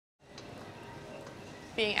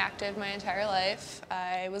being active my entire life.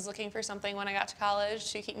 I was looking for something when I got to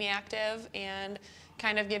college to keep me active and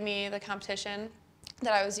kind of give me the competition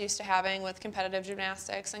that I was used to having with competitive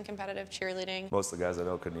gymnastics and competitive cheerleading. Most of the guys I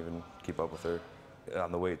know couldn't even keep up with her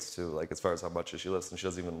on the weights too, like as far as how much she lifts, and she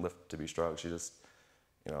doesn't even lift to be strong. She just,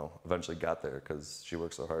 you know, eventually got there because she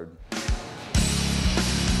worked so hard.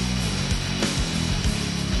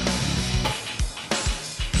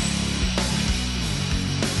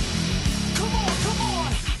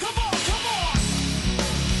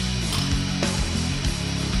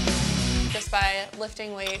 Just by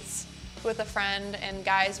lifting weights with a friend, and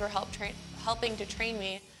guys were helping to train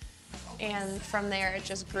me, and from there it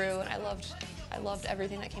just grew, and I loved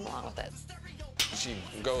everything that came along with it. She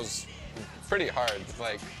goes pretty hard.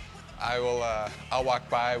 Like, I'll walk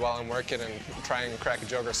by while I'm working and try and crack a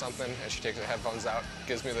joke or something, and she takes her headphones out,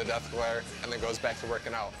 gives me the death glare, and then goes back to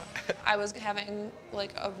working out. I was having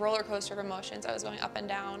like a roller coaster of emotions. I was going up and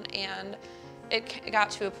down, and it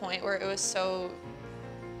got to a point where it was so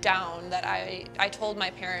down that I told my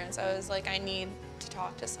parents, I was like, I need to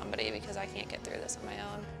talk to somebody because I can't get through this on my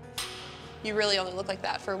own. You really only look like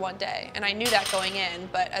that for one day, and I knew that going in,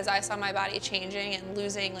 but as I saw my body changing and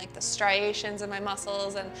losing like the striations in my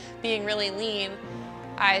muscles and being really lean,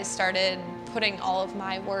 I started putting all of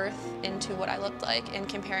my worth into what I looked like and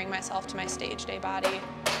comparing myself to my stage day body.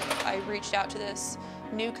 I reached out to this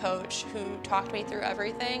new coach who talked me through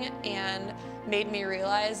everything and made me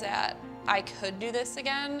realize that I could do this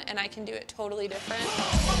again, and I can do it totally different.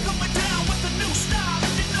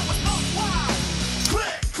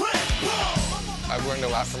 I've learned a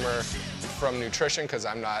lot from her, from nutrition, because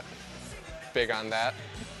I'm not big on that,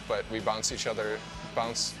 but we bounce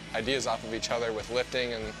ideas off of each other with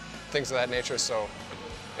lifting and things of that nature, so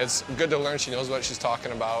it's good to learn she knows what she's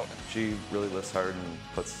talking about. She really lifts hard and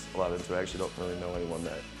puts a lot into it. I actually don't really know anyone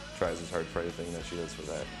that tries as hard for anything that she does for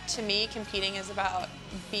that. To me, competing is about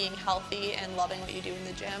being healthy and loving what you do in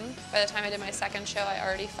the gym. By the time I did my second show, I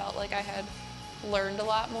already felt like I had learned a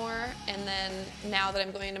lot more, and then now that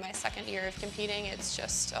I'm going into my second year of competing, it's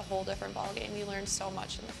just a whole different ballgame. You learn so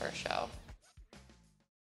much in the first show.